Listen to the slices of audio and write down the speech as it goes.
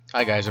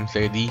Hi guys, I'm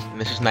 30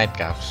 and this is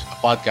Nightcaps, a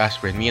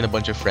podcast where me and a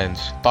bunch of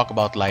friends talk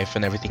about life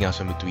and everything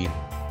else in between.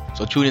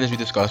 So tune in as we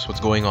discuss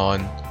what's going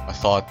on, our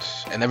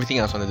thoughts, and everything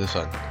else under the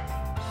sun.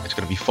 It's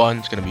gonna be fun,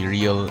 it's gonna be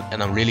real,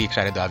 and I'm really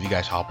excited to have you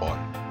guys hop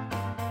on.